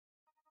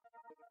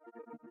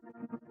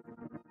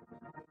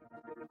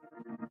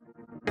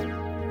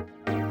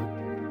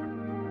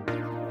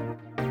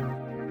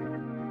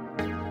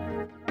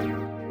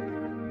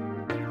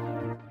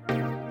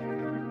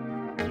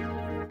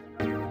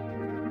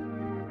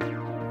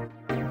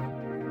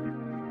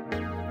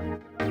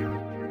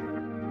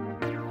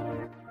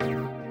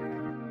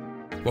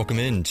Welcome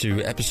in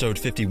to episode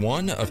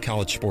 51 of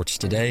College Sports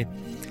Today.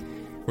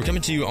 We're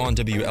coming to you on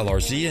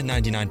WLRZ at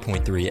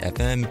 99.3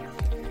 FM,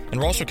 and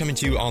we're also coming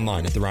to you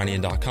online at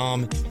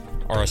therhonian.com,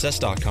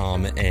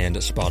 rss.com, and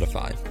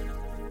Spotify.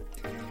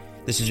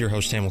 This is your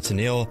host, Hamilton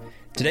Neill.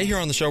 Today here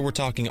on the show, we're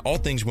talking all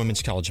things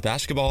women's college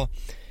basketball,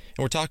 and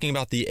we're talking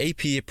about the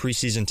AP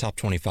preseason top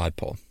 25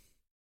 poll.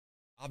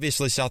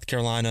 Obviously, South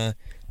Carolina,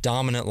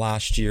 dominant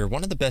last year,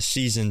 one of the best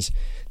seasons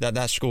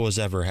that school has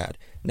ever had.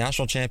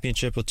 National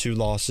championship with 2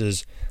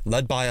 losses,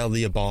 led by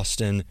Aaliyah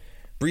Boston.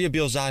 Bria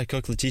Beal, Zia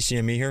Cook,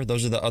 Leticia Meher,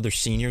 those are the other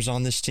seniors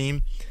on this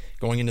team,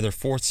 going into their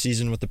 4th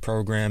season with the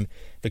program.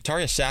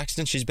 Victoria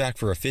Saxton, she's back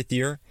for a 5th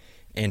year,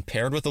 and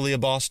paired with Aaliyah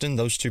Boston,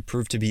 those two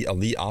proved to be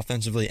elite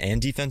offensively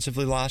and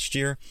defensively last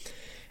year.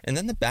 And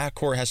then the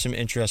backcourt has some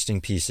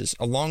interesting pieces.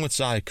 Along with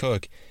Zia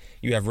Cook,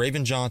 you have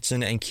Raven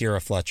Johnson and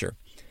Kiera Fletcher.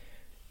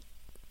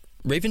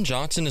 Raven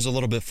Johnson is a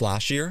little bit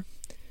flashier.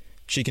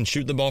 She can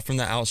shoot the ball from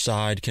the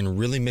outside, can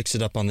really mix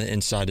it up on the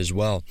inside as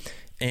well.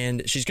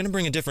 And she's going to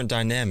bring a different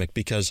dynamic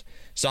because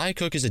Zia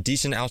Cook is a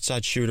decent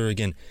outside shooter.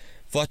 Again,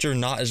 Fletcher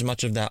not as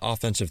much of that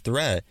offensive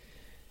threat.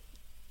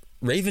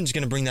 Raven's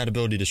going to bring that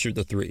ability to shoot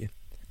the 3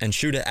 and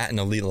shoot it at an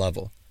elite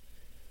level.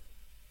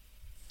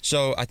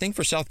 So I think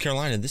for South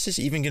Carolina, this is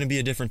even going to be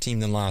a different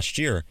team than last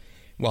year.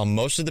 While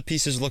most of the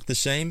pieces look the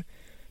same,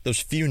 those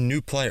few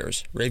new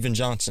players, Raven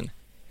Johnson,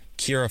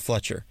 Kiera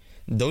Fletcher,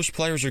 those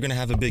players are going to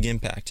have a big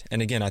impact.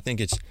 And again, I think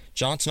it's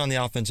Johnson on the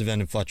offensive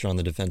end and Fletcher on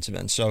the defensive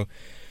end. So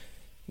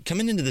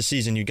coming into the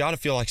season, you got to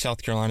feel like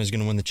South Carolina is going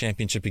to win the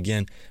championship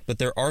again, but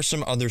there are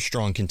some other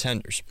strong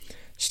contenders.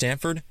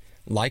 Stanford,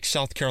 like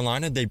South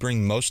Carolina, they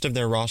bring most of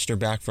their roster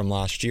back from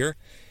last year.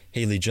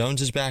 Haley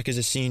Jones is back as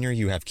a senior.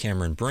 You have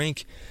Cameron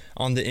Brink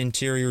on the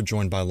interior,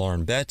 joined by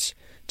Lauren Betts,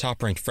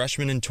 top-ranked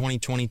freshman in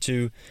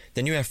 2022.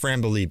 Then you have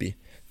Fran Belibi,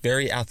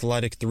 very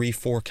athletic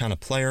 3-4 kind of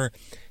player.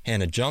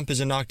 Hannah Jump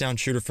is a knockdown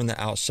shooter from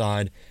the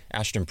outside.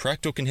 Ashton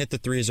Prechtel can hit the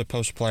 3 as a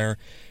post player.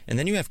 And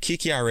then you have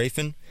Kiki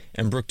Irafin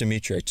and Brooke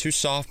Demetre, 2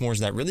 sophomores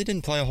that really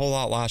didn't play a whole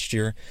lot last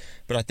year,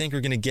 but I think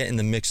are going to get in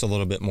the mix a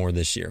little bit more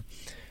this year.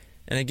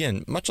 And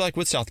again, much like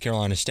with South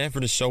Carolina,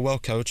 Stanford is so well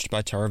coached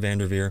by Tara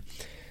Vanderveer.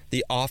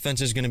 The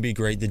offense is going to be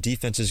great. The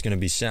defense is going to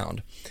be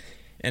sound.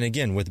 And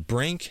again, with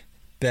Brink,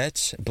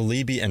 Betts,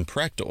 Belibi, and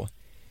Prechtel,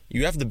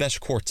 you have the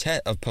best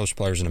quartet of post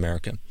players in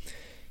America.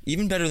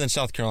 Even better than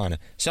South Carolina.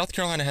 South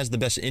Carolina has the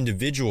best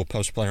individual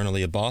post player in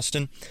Aaliyah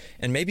Boston,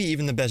 and maybe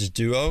even the best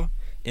duo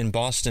in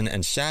Boston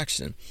and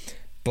Saxton.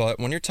 But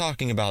when you're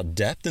talking about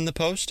depth in the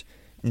post,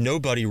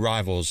 nobody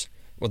rivals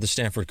what the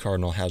Stanford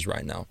Cardinal has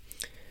right now.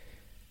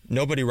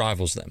 Nobody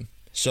rivals them.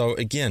 So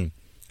again,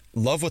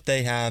 love what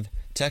they have.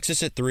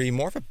 Texas at 3,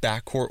 more of a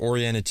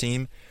backcourt-oriented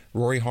team.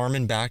 Rory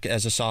Harmon back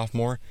as a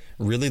sophomore,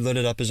 really lit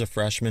it up as a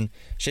freshman.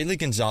 Shaylee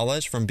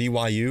Gonzalez from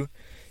BYU,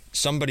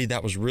 somebody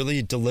that was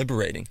really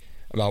deliberating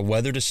about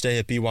whether to stay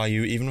at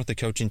BYU, even with the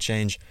coaching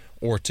change,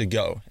 or to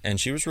go. And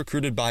she was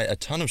recruited by a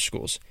ton of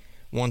schools.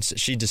 Once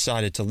she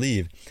decided to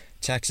leave,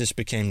 Texas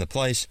became the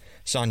place.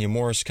 Sonia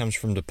Morris comes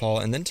from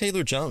DePaul, and then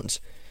Taylor Jones.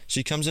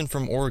 She comes in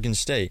from Oregon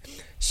State.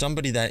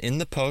 Somebody that in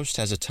the post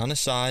has a ton of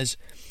size,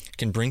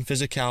 can bring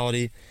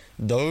physicality.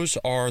 Those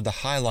are the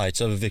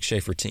highlights of a Vic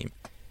Schaefer team.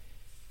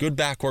 Good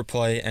backcourt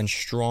play and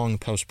strong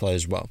post play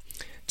as well.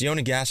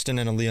 Deona Gaston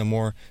and Aaliyah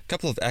Moore, a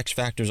couple of X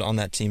factors on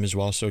that team as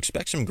well, so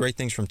expect some great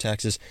things from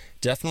Texas.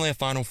 Definitely a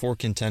Final Four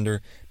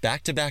contender.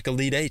 Back-to-back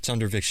Elite Eights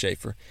under Vic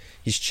Schaefer.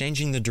 He's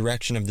changing the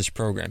direction of this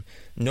program.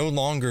 No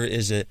longer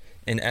is it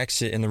an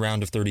exit in the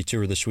round of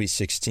 32 or the Sweet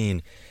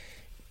 16.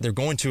 They're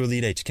going to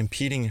Elite Eights,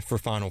 competing for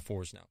Final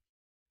Fours now.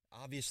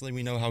 Obviously,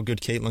 we know how good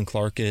Caitlin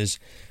Clark is.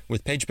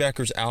 With Paige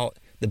Beckers out,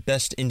 the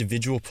best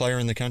individual player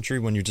in the country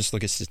when you just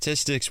look at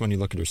statistics, when you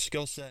look at her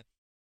skill set.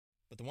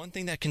 But the one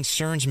thing that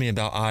concerns me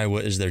about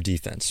Iowa is their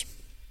defense.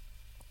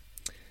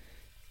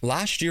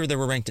 Last year, they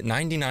were ranked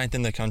 99th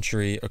in the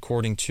country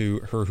according to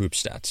her hoop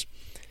stats.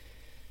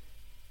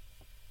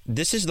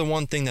 This is the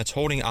one thing that's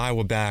holding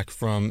Iowa back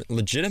from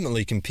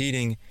legitimately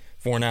competing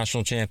for a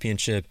national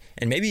championship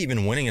and maybe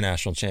even winning a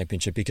national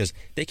championship because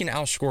they can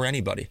outscore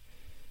anybody.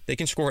 They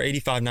can score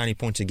 85, 90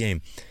 points a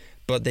game,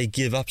 but they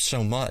give up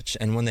so much.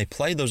 And when they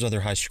play those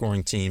other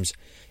high-scoring teams,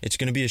 it's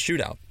going to be a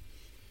shootout.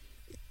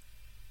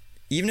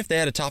 Even if they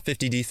had a top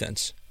 50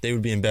 defense, they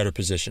would be in better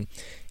position.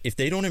 If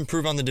they don't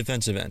improve on the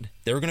defensive end,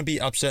 they're going to be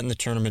upset in the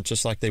tournament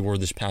just like they were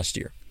this past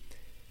year.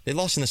 They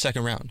lost in the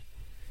second round.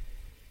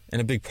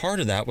 And a big part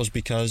of that was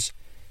because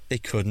they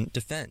couldn't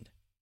defend.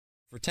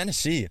 For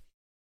Tennessee,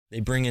 they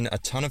bring in a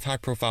ton of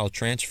high-profile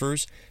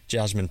transfers.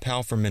 Jasmine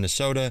Powell from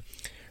Minnesota,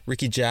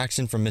 Ricky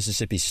Jackson from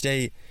Mississippi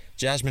State,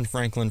 Jasmine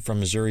Franklin from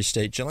Missouri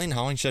State, Jillian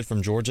Hollingshead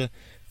from Georgia,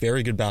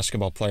 very good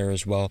basketball player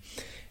as well.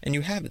 And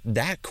you have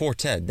that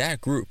quartet,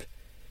 that group,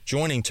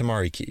 joining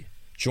Tamari Key,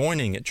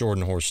 joining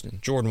Jordan Horston,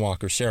 Jordan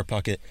Walker, Sarah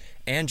Puckett,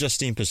 and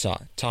Justine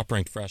Passat,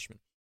 top-ranked freshmen.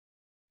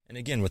 And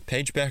again, with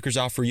Paige Beckers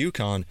out for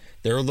UConn,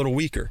 they're a little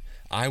weaker.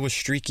 Iowa's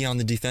streaky on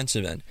the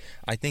defensive end.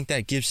 I think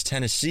that gives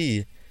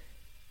Tennessee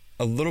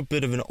a little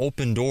bit of an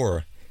open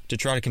door to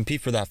try to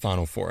compete for that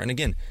Final Four. And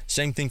again,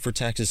 same thing for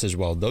Texas as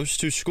well. Those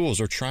two schools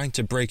are trying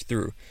to break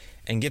through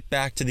and get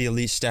back to the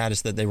elite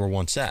status that they were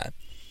once at.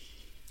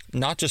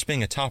 Not just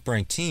being a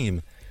top-ranked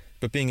team,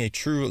 but being a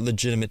true,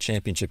 legitimate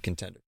championship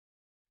contender.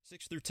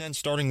 6 through 10,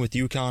 starting with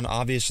UConn,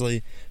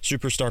 obviously,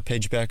 superstar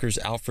Paige Beckers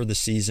out for the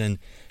season.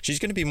 She's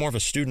going to be more of a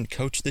student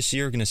coach this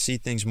year, going to see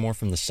things more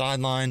from the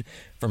sideline,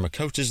 from a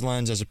coach's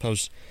lens as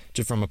opposed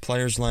to from a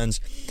player's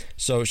lens.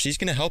 So she's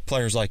going to help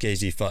players like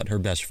AZ Fudd, her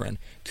best friend,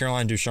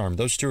 Caroline Ducharme.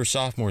 Those two are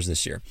sophomores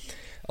this year.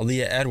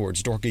 Aaliyah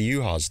Edwards, Dorka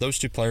Juhas, those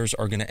two players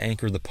are going to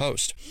anchor the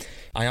post.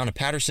 Ayanna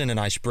Patterson and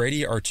Ice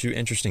Brady are two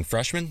interesting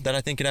freshmen that I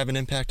think could have an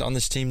impact on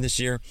this team this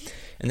year.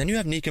 And then you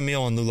have Nika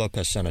Meal and Lou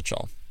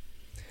Lopez-Senechal.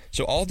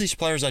 So all these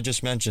players I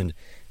just mentioned,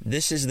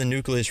 this is the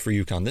nucleus for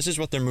UConn. This is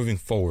what they're moving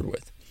forward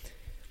with.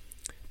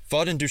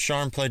 Fudd and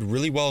Ducharme played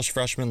really well as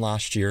freshmen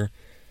last year.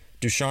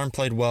 Ducharme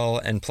played well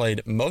and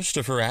played most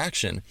of her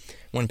action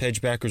when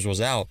Paige Beckers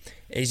was out.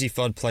 AZ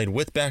Fudd played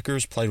with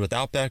Beckers, played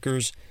without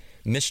Beckers,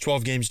 missed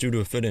 12 games due to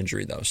a foot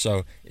injury, though.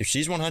 So if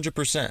she's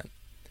 100%,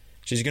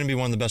 she's going to be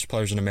one of the best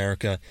players in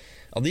America.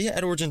 Aaliyah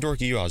Edwards and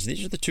Dorka Juhas,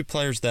 these are the two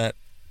players that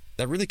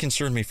really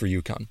concern me for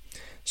UConn.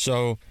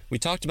 So we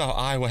talked about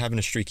Iowa having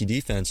a streaky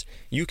defense.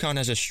 UConn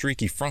has a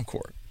streaky front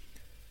court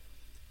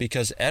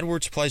because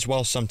Edwards plays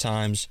well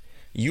sometimes,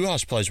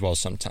 Juhas plays well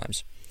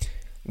sometimes.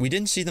 We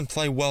didn't see them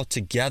play well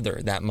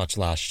together that much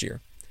last year.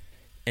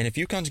 And if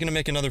UConn's going to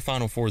make another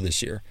Final Four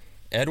this year,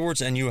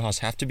 Edwards and Juhas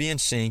have to be in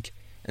sync,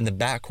 and the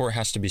backcourt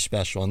has to be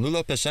special. And Lou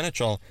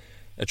Lopez-Senechal,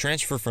 a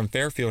transfer from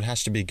Fairfield,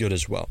 has to be good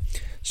as well.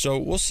 So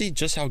we'll see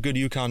just how good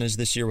UConn is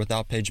this year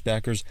without Paige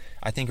Beckers.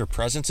 I think her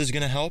presence is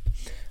going to help.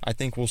 I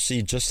think we'll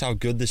see just how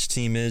good this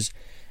team is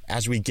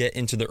as we get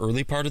into the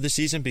early part of the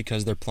season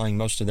because they're playing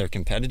most of their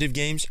competitive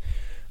games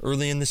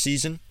early in the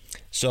season.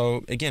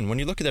 So again, when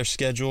you look at their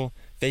schedule,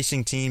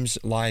 facing teams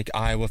like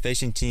Iowa,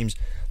 facing teams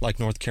like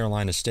North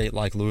Carolina State,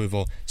 like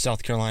Louisville,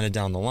 South Carolina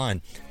down the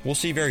line, we'll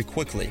see very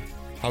quickly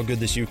how good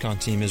this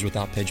UConn team is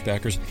without Paige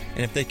Beckers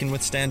and if they can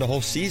withstand a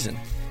whole season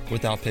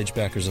without Paige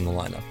Beckers in the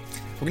lineup.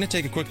 We're going to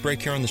take a quick break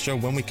here on the show.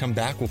 When we come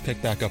back, we'll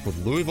pick back up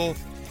with Louisville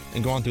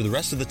and go on through the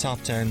rest of the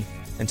top 10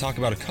 and talk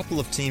about a couple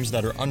of teams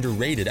that are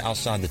underrated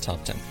outside the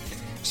top 10.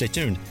 Stay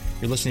tuned.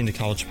 You're listening to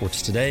College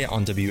Sports Today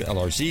on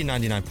WLRZ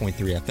 99.3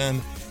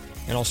 FM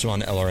and also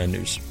on LRN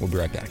News. We'll be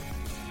right back.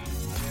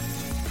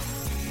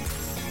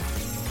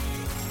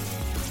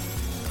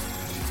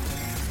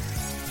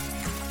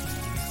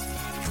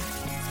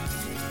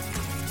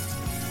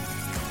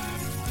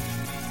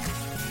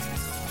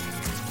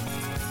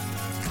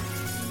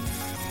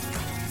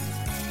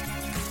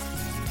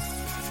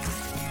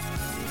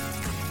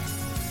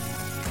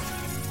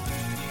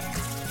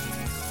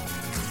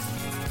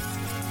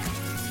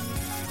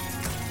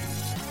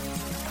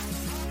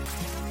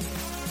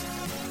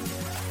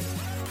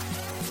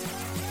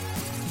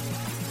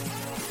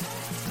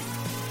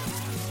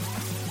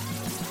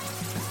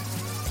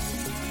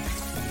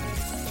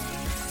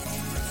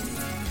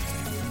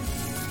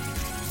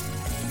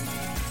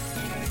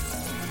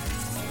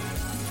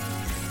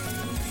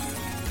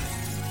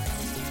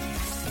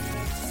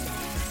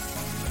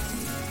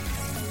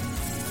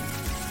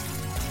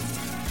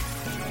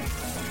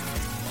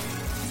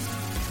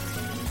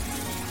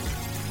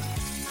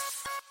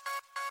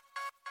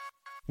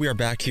 We are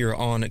back here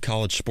on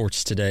College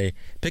Sports Today,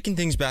 picking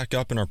things back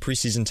up in our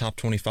preseason top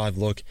 25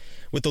 look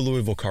with the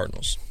Louisville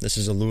Cardinals. This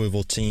is a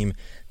Louisville team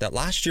that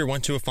last year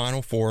went to a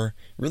Final Four,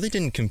 really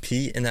didn't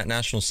compete in that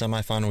national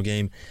semifinal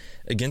game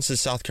against the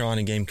South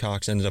Carolina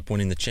Gamecocks, ended up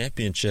winning the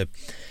championship.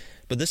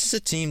 But this is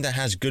a team that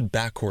has good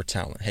backcourt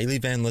talent. Haley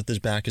Van Lith is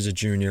back as a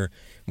junior.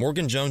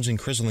 Morgan Jones and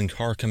Criselyn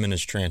Carr come in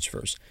as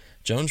transfers.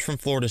 Jones from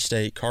Florida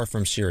State, Carr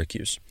from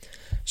Syracuse.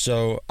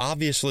 So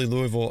obviously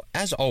Louisville,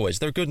 as always,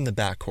 they're good in the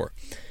backcourt.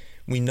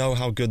 We know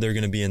how good they're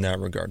going to be in that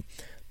regard.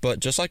 But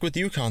just like with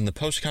UConn, the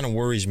post kind of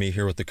worries me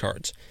here with the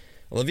Cards.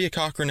 Olivia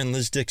Cochran and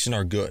Liz Dixon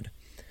are good.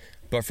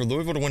 But for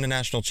Louisville to win a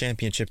national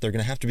championship, they're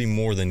going to have to be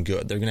more than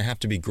good. They're going to have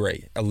to be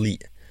great,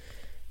 elite.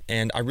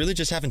 And I really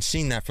just haven't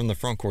seen that from the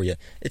front court yet.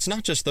 It's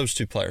not just those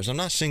two players. I'm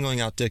not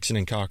singling out Dixon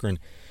and Cochran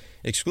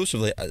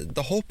exclusively.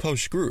 The whole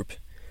post group,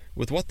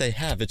 with what they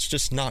have, it's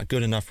just not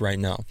good enough right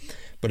now.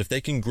 But if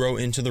they can grow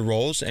into the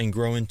roles and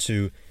grow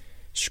into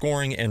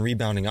scoring and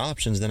rebounding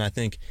options, then I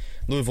think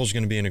Louisville's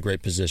going to be in a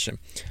great position.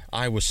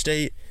 Iowa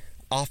State,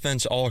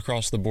 offense all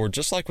across the board,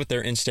 just like with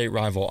their in-state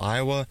rival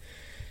Iowa,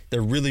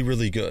 they're really,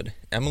 really good.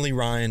 Emily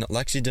Ryan,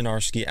 Lexi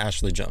Donarski,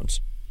 Ashley Jones.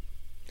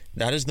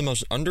 That is the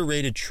most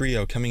underrated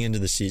trio coming into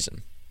the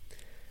season.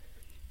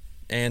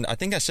 And I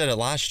think I said it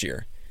last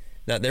year,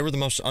 that they were the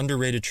most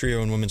underrated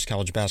trio in women's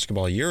college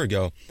basketball a year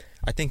ago.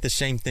 I think the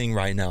same thing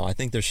right now. I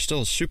think they're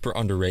still super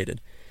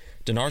underrated.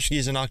 Donarski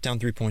is a knockdown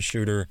three-point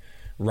shooter.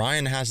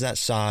 Ryan has that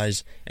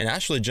size, and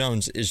Ashley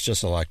Jones is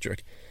just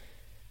electric.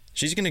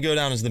 She's going to go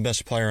down as the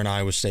best player in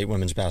Iowa State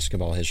women's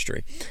basketball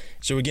history.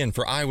 So again,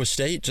 for Iowa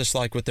State, just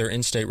like with their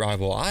in-state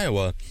rival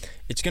Iowa,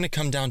 it's going to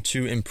come down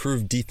to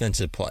improved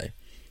defensive play.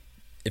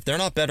 If they're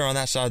not better on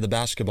that side of the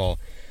basketball,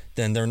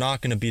 then they're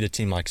not going to beat a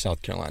team like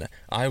South Carolina.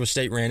 Iowa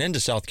State ran into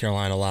South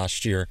Carolina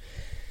last year,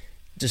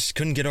 just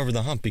couldn't get over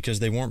the hump because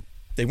they weren't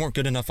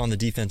good enough on the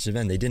defensive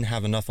end. They didn't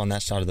have enough on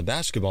that side of the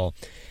basketball,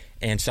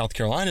 and South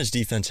Carolina's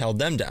defense held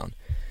them down.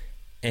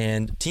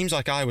 And teams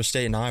like Iowa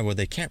State and Iowa,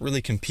 they can't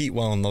really compete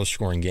well in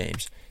low-scoring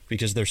games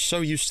because they're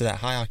so used to that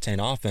high-octane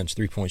offense,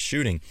 three-point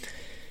shooting.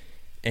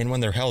 And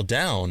when they're held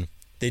down,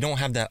 they don't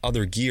have that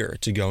other gear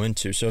to go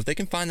into. So if they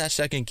can find that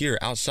second gear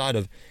outside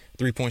of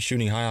three-point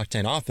shooting,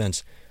 high-octane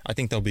offense, I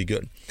think they'll be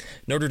good.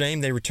 Notre Dame,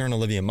 they return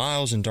Olivia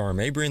Miles and Dara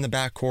Mabry in the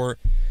backcourt.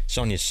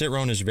 Sonia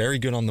Citrone is very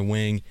good on the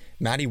wing.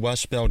 Maddie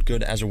Westbeld,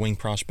 good as a wing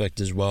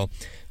prospect as well.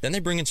 Then they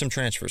bring in some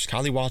transfers.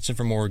 Kylie Watson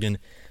from Oregon,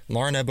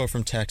 Lauren Ebo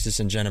from Texas,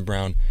 and Jenna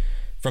Brown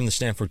from the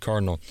Stanford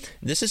Cardinal.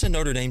 This is a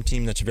Notre Dame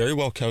team that's very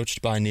well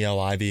coached by Neill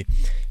Ivey.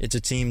 It's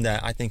a team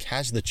that I think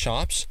has the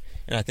chops,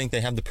 and I think they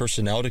have the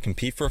personnel to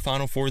compete for a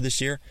Final Four this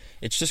year.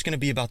 It's just going to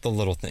be about the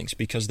little things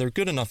because they're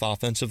good enough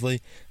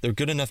offensively, they're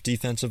good enough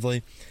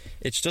defensively.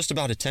 It's just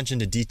about attention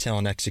to detail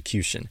and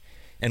execution.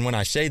 And when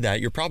I say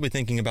that, you're probably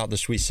thinking about the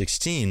Sweet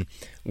 16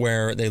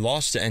 where they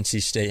lost to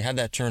NC State, had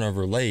that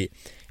turnover late.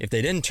 If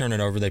they didn't turn it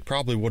over, they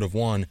probably would have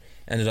won,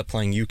 ended up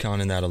playing UConn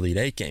in that Elite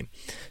Eight game.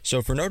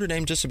 So for Notre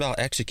Dame, just about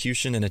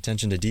execution and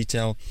attention to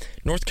detail.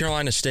 North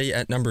Carolina State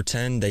at number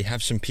 10, they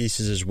have some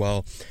pieces as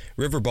well.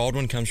 River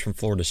Baldwin comes from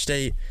Florida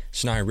State.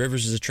 Sanaya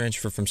Rivers is a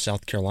transfer from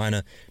South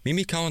Carolina.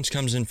 Mimi Collins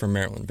comes in from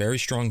Maryland. Very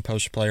strong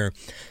post player,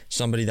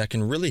 somebody that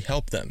can really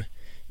help them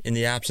in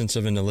the absence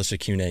of an Alyssa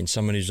Cunane,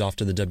 someone who's off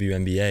to the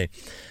WNBA.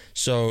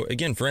 So,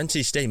 again, for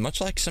NC State,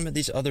 much like some of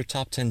these other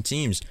top 10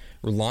 teams,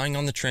 relying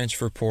on the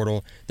transfer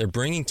portal, they're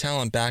bringing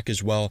talent back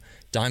as well.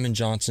 Diamond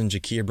Johnson,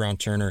 Jakia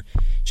Brown-Turner,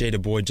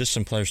 Jada Boyd, just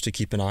some players to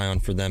keep an eye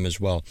on for them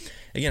as well.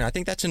 Again, I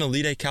think that's an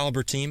Elite Eight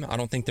caliber team. I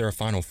don't think they're a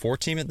Final Four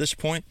team at this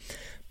point,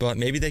 but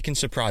maybe they can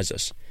surprise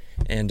us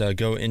and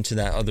go into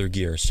that other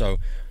gear. So,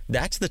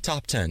 that's the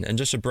top 10, and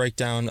just a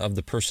breakdown of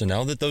the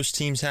personnel that those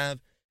teams have.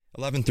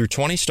 11 through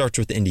 20 starts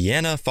with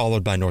Indiana,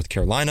 followed by North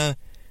Carolina,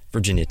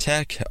 Virginia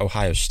Tech,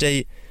 Ohio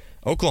State,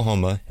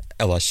 Oklahoma,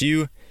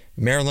 LSU,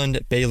 Maryland,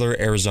 Baylor,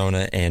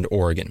 Arizona, and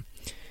Oregon.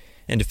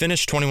 And to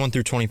finish, 21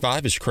 through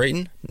 25 is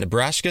Creighton,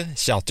 Nebraska,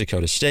 South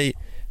Dakota State,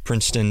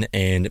 Princeton,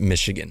 and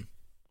Michigan.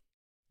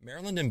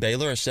 Maryland and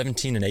Baylor are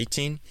 17 and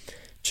 18.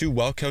 Two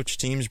well-coached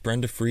teams,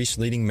 Brenda Freese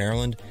leading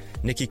Maryland,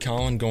 Nikki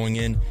Collin going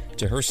in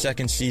to her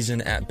second season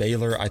at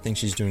Baylor. I think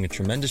she's doing a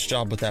tremendous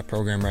job with that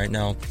program right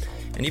now.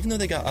 And even though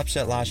they got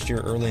upset last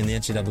year early in the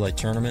NCAA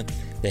tournament,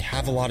 they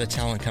have a lot of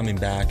talent coming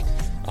back.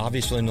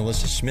 Obviously,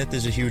 Nalissa Smith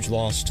is a huge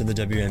loss to the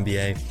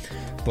WNBA.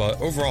 But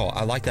overall,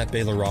 I like that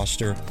Baylor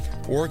roster.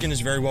 Oregon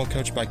is very well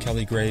coached by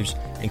Kelly Graves.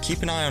 And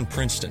keep an eye on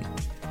Princeton.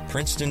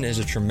 Princeton is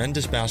a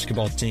tremendous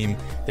basketball team.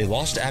 They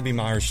lost Abby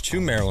Myers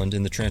to Maryland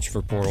in the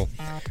transfer portal,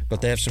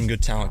 but they have some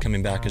good talent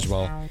coming back as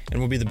well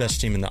and will be the best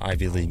team in the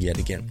Ivy League yet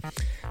again.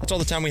 That's all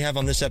the time we have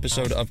on this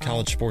episode of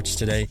College Sports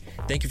Today.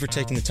 Thank you for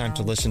taking the time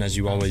to listen as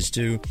you always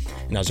do.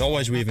 And as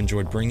always, we have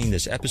enjoyed bringing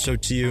this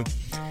episode to you.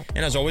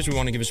 And as always, we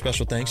want to give a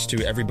special thanks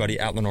to everybody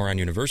at Lenoir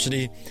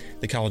University,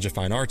 the College of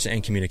Fine Arts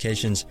and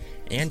Communications,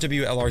 and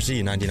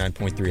WLRZ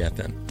 99.3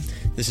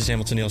 FM. This is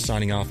Hamilton Neill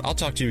signing off. I'll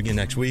talk to you again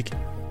next week.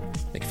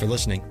 Thank you for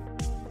listening.